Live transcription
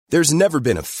There's never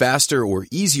been a faster or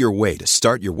easier way to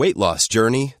start your weight loss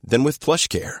journey than with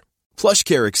PlushCare.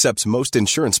 PlushCare accepts most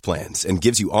insurance plans and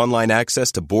gives you online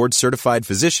access to board-certified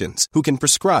physicians who can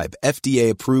prescribe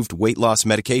FDA-approved weight loss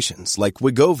medications like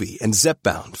Wegovy and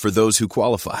Zepbound for those who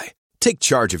qualify. Take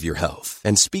charge of your health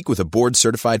and speak with a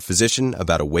board-certified physician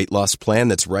about a weight loss plan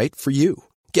that's right for you.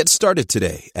 Get started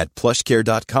today at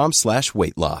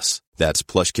plushcare.com/weight loss. That's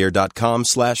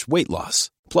plushcare.com/weight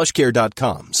loss.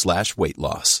 plushcare.com/weight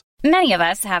loss. Many of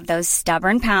us have those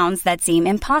stubborn pounds that seem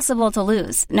impossible to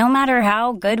lose, no matter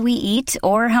how good we eat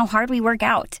or how hard we work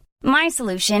out. My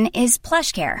solution is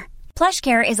PlushCare.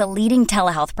 PlushCare is a leading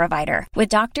telehealth provider with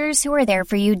doctors who are there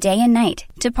for you day and night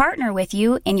to partner with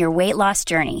you in your weight loss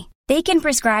journey. They can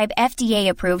prescribe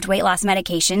FDA-approved weight loss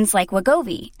medications like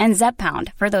Wegovy and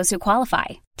Zepbound for those who qualify.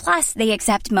 Plus, they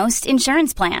accept most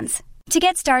insurance plans. To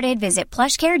get started, visit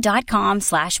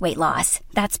plushcare.com/weight loss.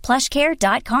 That's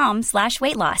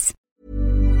plushcare.com/weight loss.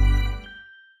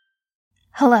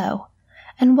 Hello,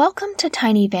 and welcome to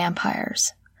Tiny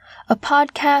Vampires, a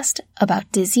podcast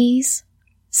about disease,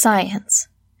 science,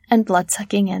 and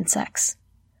blood-sucking insects.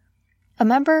 A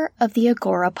member of the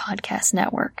Agora Podcast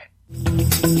Network.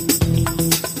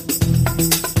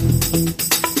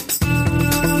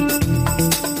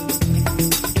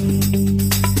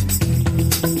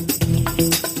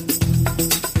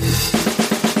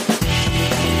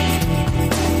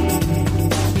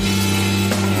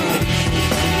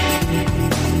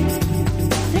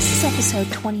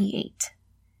 Episode 28.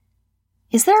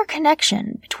 Is there a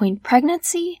connection between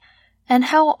pregnancy and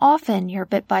how often you're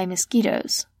bit by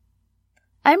mosquitoes?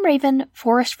 I'm Raven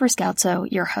Forrest Friscalzo,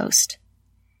 your host.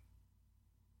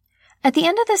 At the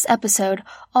end of this episode,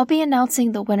 I'll be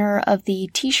announcing the winner of the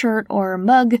t-shirt or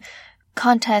mug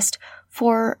contest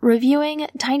for reviewing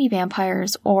Tiny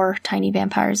Vampires or Tiny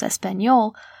Vampires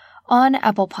Espanol on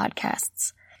Apple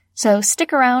Podcasts. So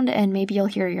stick around and maybe you'll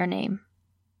hear your name.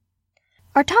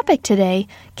 Our topic today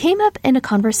came up in a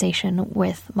conversation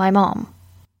with my mom.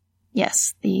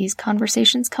 Yes, these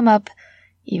conversations come up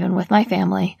even with my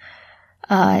family.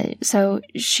 So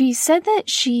she said that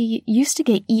she used to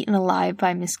get eaten alive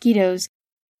by mosquitoes,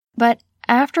 but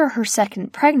after her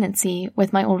second pregnancy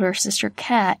with my older sister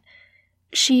Kat,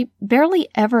 she barely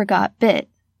ever got bit,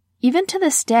 even to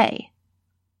this day.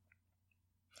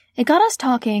 It got us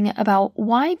talking about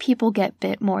why people get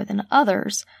bit more than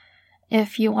others.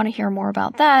 If you want to hear more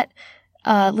about that,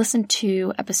 listen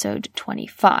to episode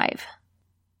 25.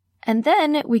 And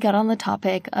then we got on the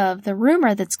topic of the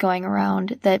rumor that's going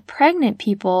around that pregnant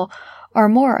people are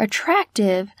more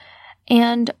attractive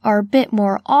and are bit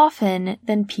more often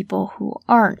than people who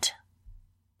aren't.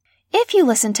 If you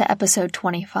listen to episode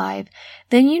 25,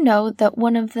 then you know that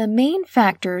one of the main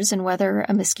factors in whether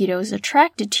a mosquito is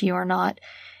attracted to you or not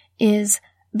is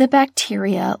the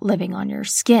bacteria living on your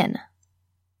skin.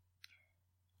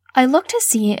 I looked to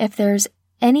see if there's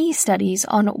any studies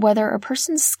on whether a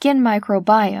person's skin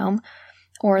microbiome,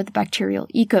 or the bacterial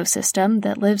ecosystem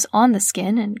that lives on the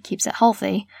skin and keeps it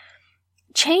healthy,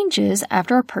 changes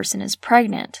after a person is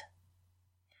pregnant.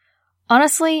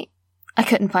 Honestly, I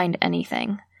couldn't find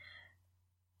anything.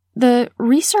 The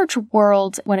research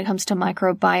world when it comes to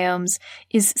microbiomes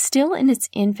is still in its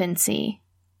infancy,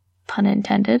 pun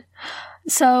intended,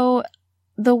 so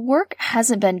the work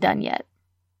hasn't been done yet.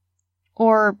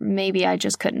 Or maybe I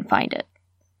just couldn't find it.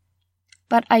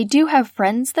 But I do have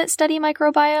friends that study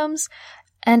microbiomes,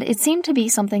 and it seemed to be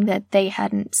something that they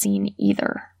hadn't seen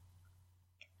either.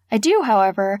 I do,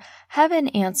 however, have an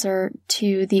answer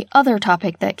to the other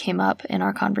topic that came up in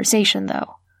our conversation,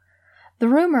 though. The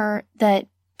rumor that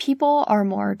people are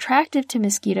more attractive to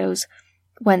mosquitoes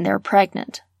when they're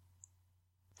pregnant.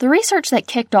 The research that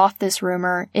kicked off this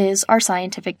rumor is our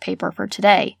scientific paper for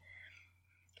today.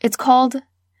 It's called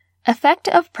Effect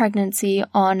of Pregnancy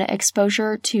on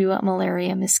Exposure to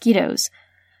Malaria Mosquitoes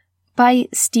by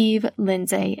Steve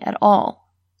Lindsay et al.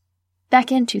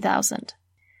 Back in 2000.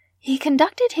 He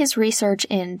conducted his research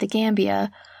in the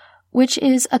Gambia, which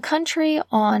is a country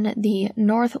on the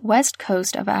northwest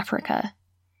coast of Africa.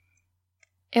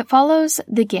 It follows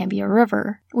the Gambia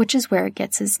River, which is where it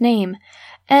gets its name,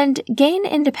 and gained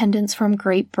independence from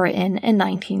Great Britain in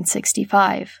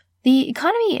 1965. The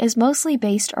economy is mostly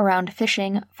based around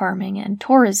fishing, farming, and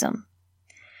tourism.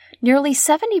 Nearly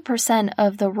 70%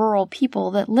 of the rural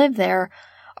people that live there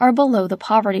are below the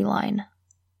poverty line.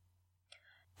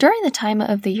 During the time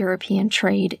of the European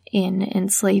trade in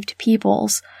enslaved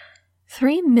peoples,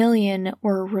 3 million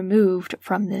were removed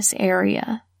from this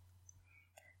area.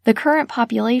 The current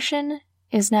population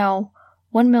is now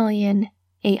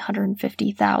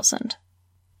 1,850,000.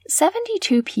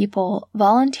 72 people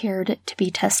volunteered to be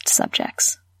test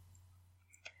subjects.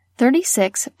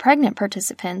 36 pregnant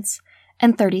participants,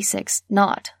 and 36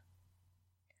 not.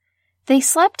 They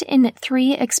slept in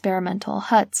 3 experimental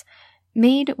huts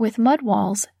made with mud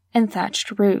walls and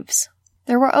thatched roofs.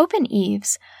 There were open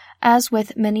eaves, as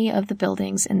with many of the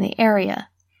buildings in the area,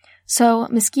 so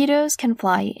mosquitoes can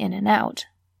fly in and out.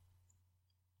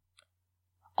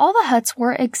 All the huts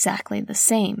were exactly the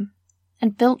same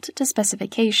and built to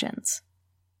specifications.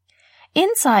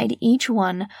 Inside each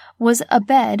one was a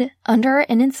bed under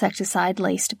an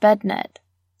insecticide-laced bed net.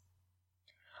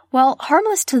 While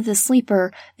harmless to the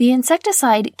sleeper, the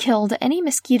insecticide killed any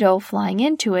mosquito flying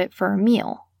into it for a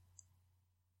meal.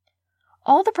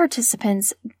 All the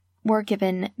participants were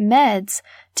given meds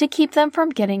to keep them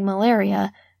from getting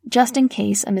malaria, just in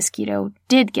case a mosquito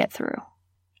did get through.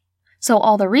 So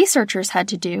all the researchers had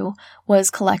to do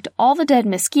was collect all the dead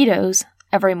mosquitoes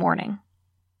every morning.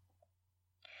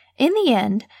 In the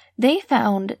end, they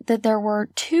found that there were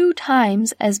 2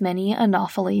 times as many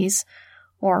Anopheles,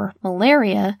 or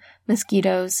malaria,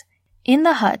 mosquitoes in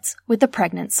the huts with the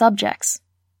pregnant subjects.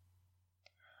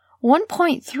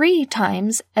 1.3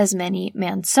 times as many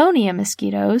Mansonia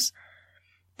mosquitoes.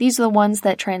 These are the ones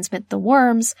that transmit the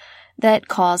worms that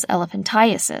cause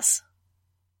elephantiasis.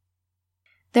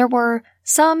 There were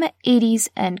some Aedes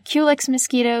and Culex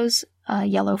mosquitoes,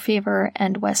 yellow fever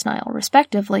and West Nile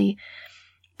respectively,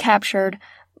 captured,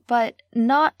 but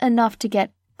not enough to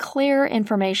get clear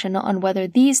information on whether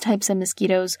these types of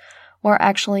mosquitoes were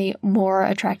actually more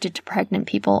attracted to pregnant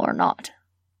people or not.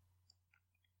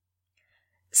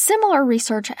 Similar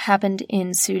research happened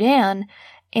in Sudan,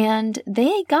 and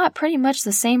they got pretty much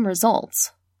the same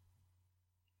results.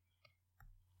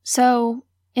 So,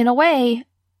 in a way,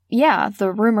 yeah,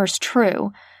 the rumor's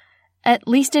true. At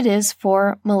least it is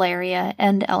for malaria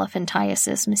and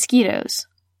elephantiasis mosquitoes.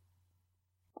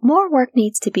 More work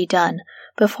needs to be done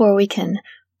before we can,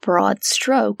 broad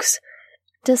strokes,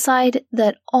 decide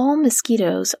that all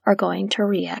mosquitoes are going to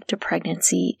react to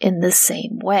pregnancy in the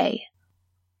same way.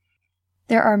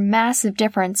 There are massive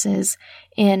differences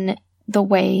in the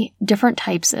way different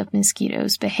types of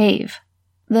mosquitoes behave.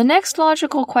 The next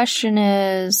logical question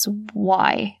is,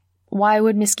 why? Why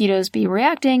would mosquitoes be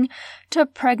reacting to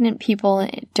pregnant people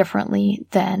differently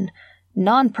than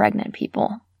non-pregnant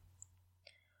people?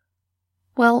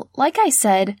 Well, like I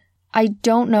said, I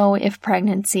don't know if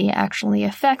pregnancy actually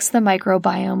affects the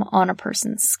microbiome on a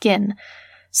person's skin,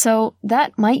 so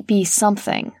that might be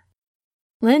something.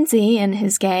 Lindsay and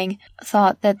his gang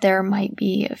thought that there might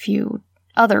be a few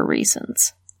other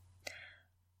reasons.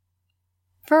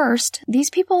 First, these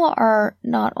people are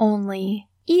not only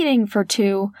eating for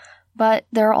 2, but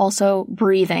they're also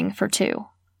breathing for 2.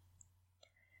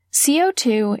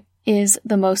 CO2 is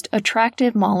the most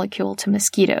attractive molecule to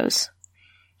mosquitoes,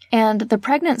 and the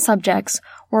pregnant subjects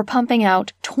were pumping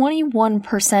out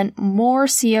 21% more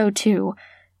CO2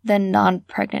 than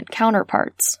non-pregnant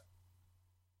counterparts.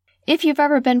 If you've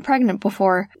ever been pregnant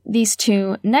before, these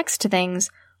 2 next things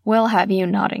will have you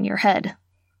nodding your head.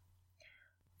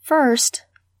 First,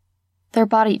 their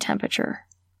body temperature,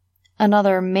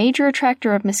 another major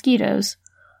attractor of mosquitoes,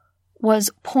 was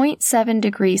 0.7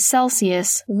 degrees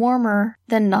Celsius warmer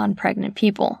than non-pregnant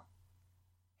people.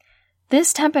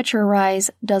 This temperature rise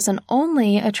doesn't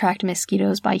only attract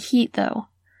mosquitoes by heat, though.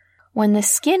 When the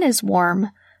skin is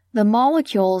warm, the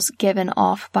molecules given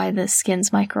off by the skin's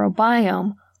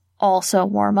microbiome also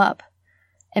warm up.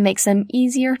 It makes them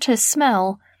easier to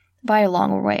smell by a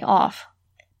longer way off.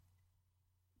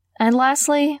 And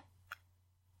lastly,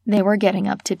 they were getting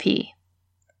up to pee.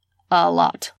 A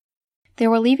lot. They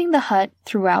were leaving the hut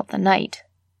throughout the night.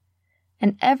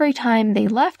 And every time they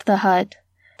left the hut,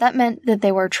 that meant that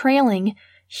they were trailing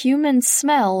human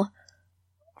smell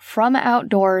from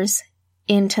outdoors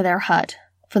into their hut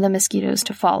for the mosquitoes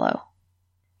to follow.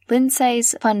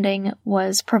 Lindsay's funding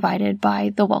was provided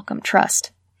by the Wellcome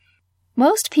Trust.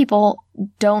 Most people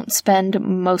don't spend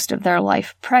most of their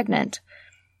life pregnant.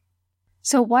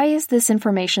 So why is this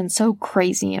information so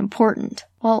crazy important?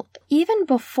 Well, even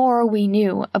before we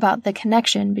knew about the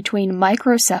connection between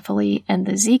microcephaly and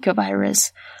the Zika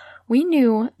virus, we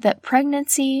knew that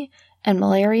pregnancy and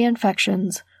malaria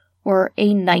infections were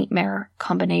a nightmare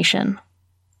combination.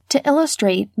 To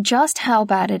illustrate just how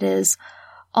bad it is,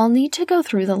 I'll need to go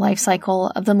through the life cycle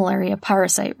of the malaria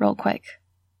parasite real quick.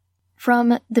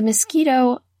 From the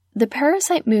mosquito, the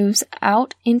parasite moves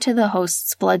out into the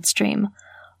host's bloodstream,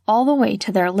 all the way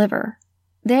to their liver.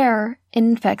 There, it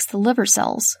infects the liver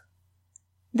cells.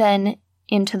 Then,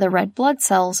 into the red blood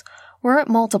cells, where it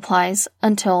multiplies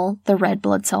until the red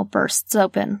blood cell bursts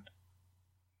open.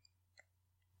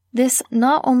 This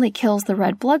not only kills the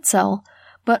red blood cell,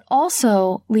 but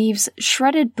also leaves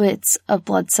shredded bits of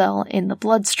blood cell in the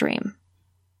bloodstream.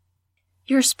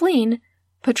 Your spleen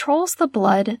patrols the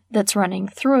blood that's running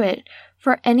through it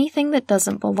for anything that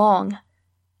doesn't belong,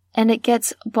 and it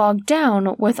gets bogged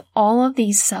down with all of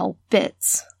these cell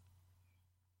bits.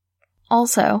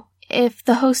 Also, if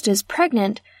the host is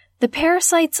pregnant, the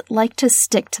parasites like to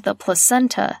stick to the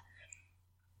placenta,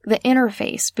 the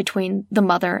interface between the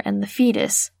mother and the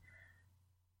fetus,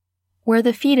 where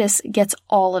the fetus gets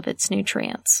all of its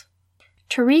nutrients.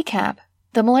 To recap,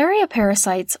 the malaria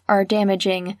parasites are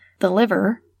damaging the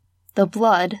liver, the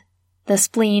blood, the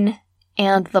spleen,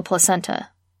 and the placenta.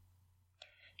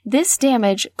 This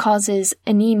damage causes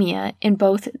anemia in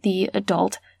both the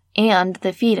adult and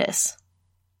the fetus.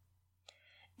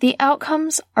 The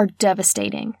outcomes are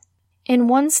devastating. In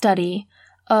one study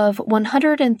of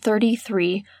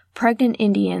 133 pregnant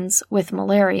Indians with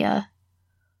malaria,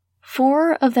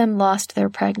 4 of them lost their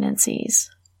pregnancies.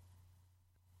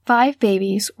 5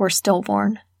 babies were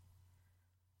stillborn.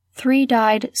 3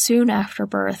 died soon after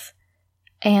birth,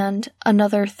 and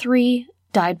another 3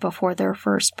 died before their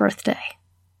first birthday.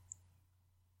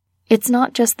 It's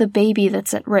not just the baby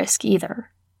that's at risk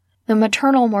either. The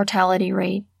maternal mortality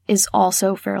rate is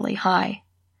also fairly high.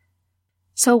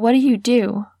 So what do you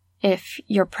do if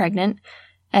you're pregnant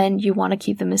and you want to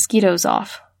keep the mosquitoes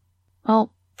off?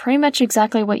 Well, pretty much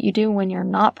exactly what you do when you're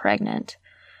not pregnant.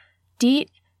 DEET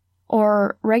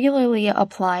or regularly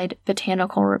applied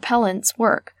botanical repellents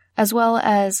work, as well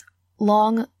as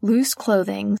long, loose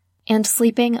clothing and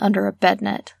sleeping under a bed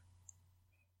net.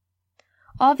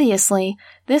 Obviously,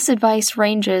 this advice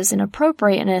ranges in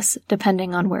appropriateness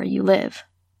depending on where you live.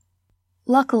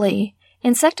 Luckily,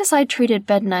 insecticide-treated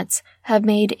bed nets have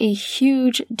made a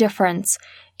huge difference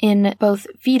in both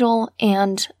fetal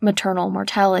and maternal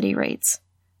mortality rates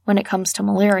when it comes to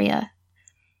malaria,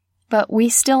 but we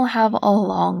still have a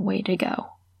long way to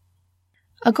go.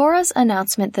 Agora's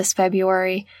announcement this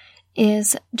February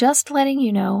is just letting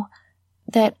you know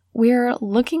that we're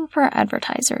looking for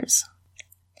advertisers.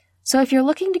 So if you're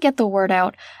looking to get the word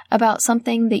out about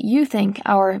something that you think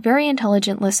our very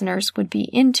intelligent listeners would be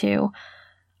into,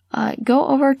 go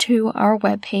over to our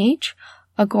webpage,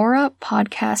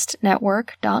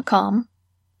 agorapodcastnetwork.com,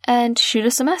 and shoot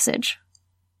us a message.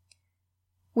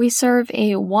 We serve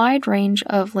a wide range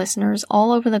of listeners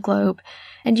all over the globe,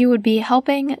 and you would be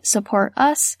helping support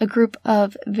us, a group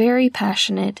of very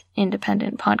passionate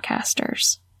independent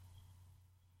podcasters.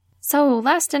 So,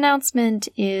 last announcement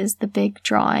is the big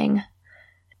drawing.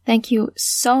 Thank you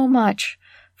so much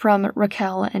from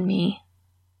Raquel and me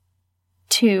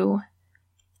to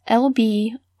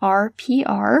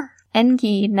LBRPR,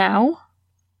 Engi Now,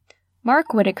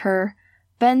 Mark Whitaker,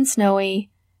 Ben Snowy,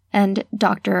 and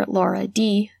Dr. Laura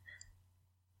D.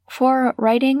 for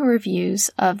writing reviews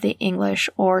of the English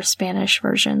or Spanish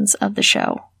versions of the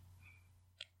show.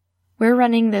 We're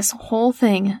running this whole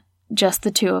thing just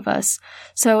the 2 of us,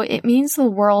 so it means the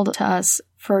world to us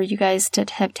for you guys to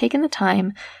have taken the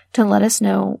time to let us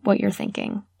know what you're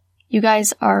thinking. You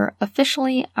guys are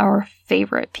officially our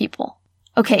favorite people.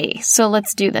 Okay, so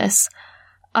let's do this.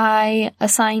 I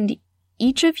assigned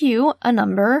each of you a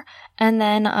number, and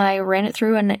then I ran it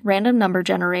through a random number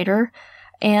generator,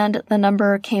 and the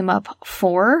number came up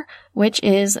 4, which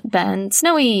is Ben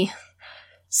Snowy.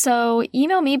 So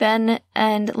email me, Ben,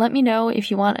 and let me know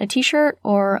if you want a t-shirt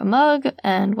or a mug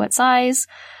and what size.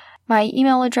 My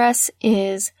email address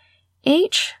is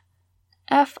hforres,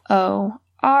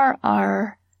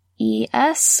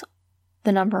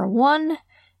 the number 1,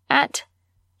 at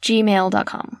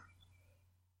gmail.com.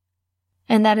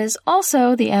 And that is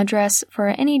also the address for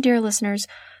any dear listeners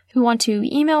who want to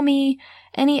email me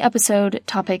any episode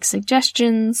topic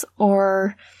suggestions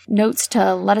or notes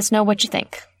to let us know what you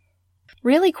think.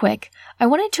 Really quick, I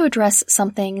wanted to address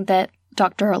something that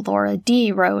Dr. Laura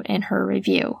D. wrote in her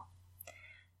review.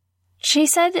 She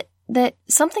said that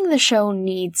something the show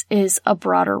needs is a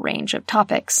broader range of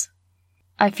topics.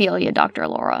 I feel you, Dr.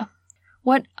 Laura.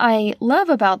 What I love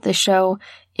about this show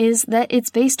is that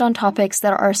it's based on topics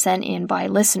that are sent in by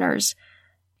listeners.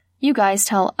 You guys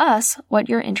tell us what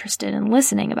you're interested in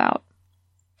listening about.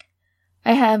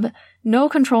 I have no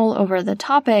control over the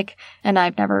topic, and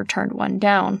I've never turned one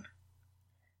down.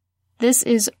 This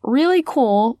is really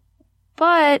cool,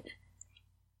 but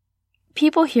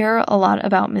people hear a lot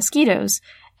about mosquitoes,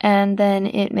 and then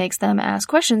it makes them ask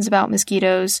questions about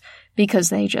mosquitoes because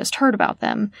they just heard about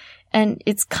them, and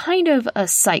it's kind of a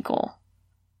cycle.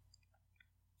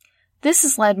 This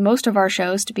has led most of our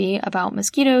shows to be about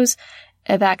mosquitoes,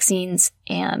 vaccines,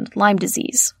 and Lyme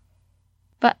disease.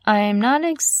 But I'm not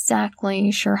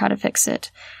exactly sure how to fix it.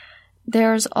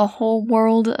 There's a whole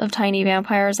world of tiny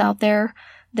vampires out there.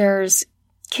 There's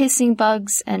kissing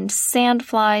bugs and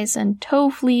sandflies and toe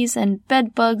fleas and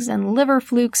bed bugs and liver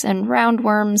flukes and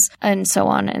roundworms and so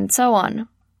on and so on.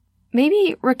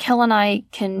 Maybe Raquel and I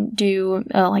can do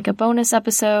like a bonus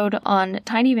episode on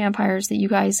tiny vampires that you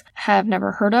guys have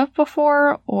never heard of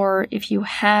before, or if you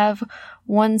have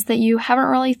ones that you haven't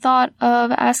really thought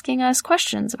of asking us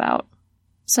questions about.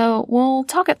 So we'll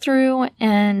talk it through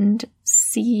and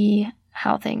see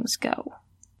how things go.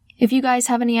 If you guys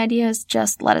have any ideas,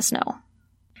 just let us know.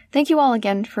 Thank you all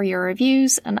again for your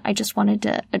reviews, and I just wanted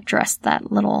to address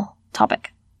that little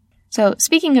topic. So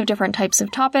speaking of different types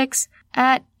of topics,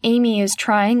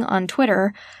 @AmyIsTrying on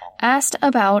Twitter asked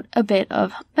about a bit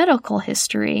of medical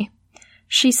history.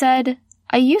 She said,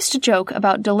 I used to joke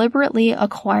about deliberately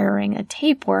acquiring a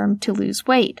tapeworm to lose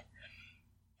weight.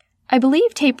 I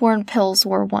believe tapeworm pills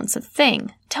were once a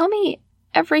thing. Tell me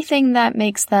everything that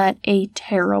makes that a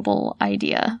terrible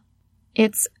idea.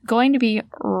 It's going to be a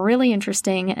really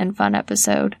interesting and fun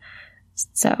episode,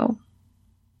 so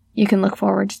you can look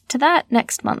forward to that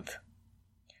next month.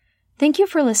 Thank you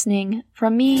for listening.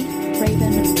 From me,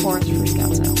 Raven, Forest for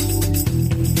Scouzo.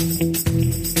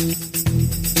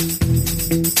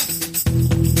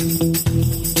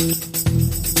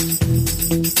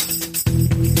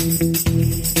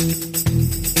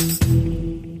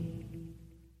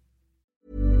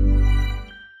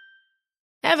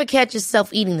 Ever catch yourself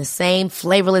eating the same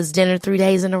flavorless dinner 3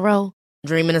 days in a row?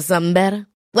 Dreaming of something better?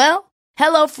 Well,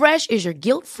 HelloFresh is your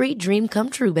guilt-free dream come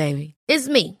true, baby. It's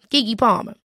me, Keke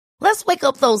Palmer. Let's wake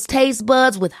up those taste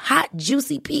buds with hot,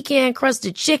 juicy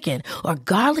pecan-crusted chicken or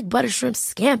garlic butter shrimp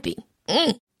scampi.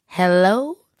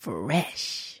 Hello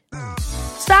Fresh.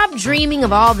 Stop dreaming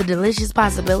of all the delicious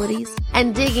possibilities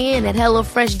and dig in at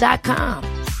HelloFresh.com.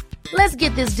 Let's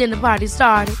get this dinner party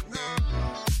started.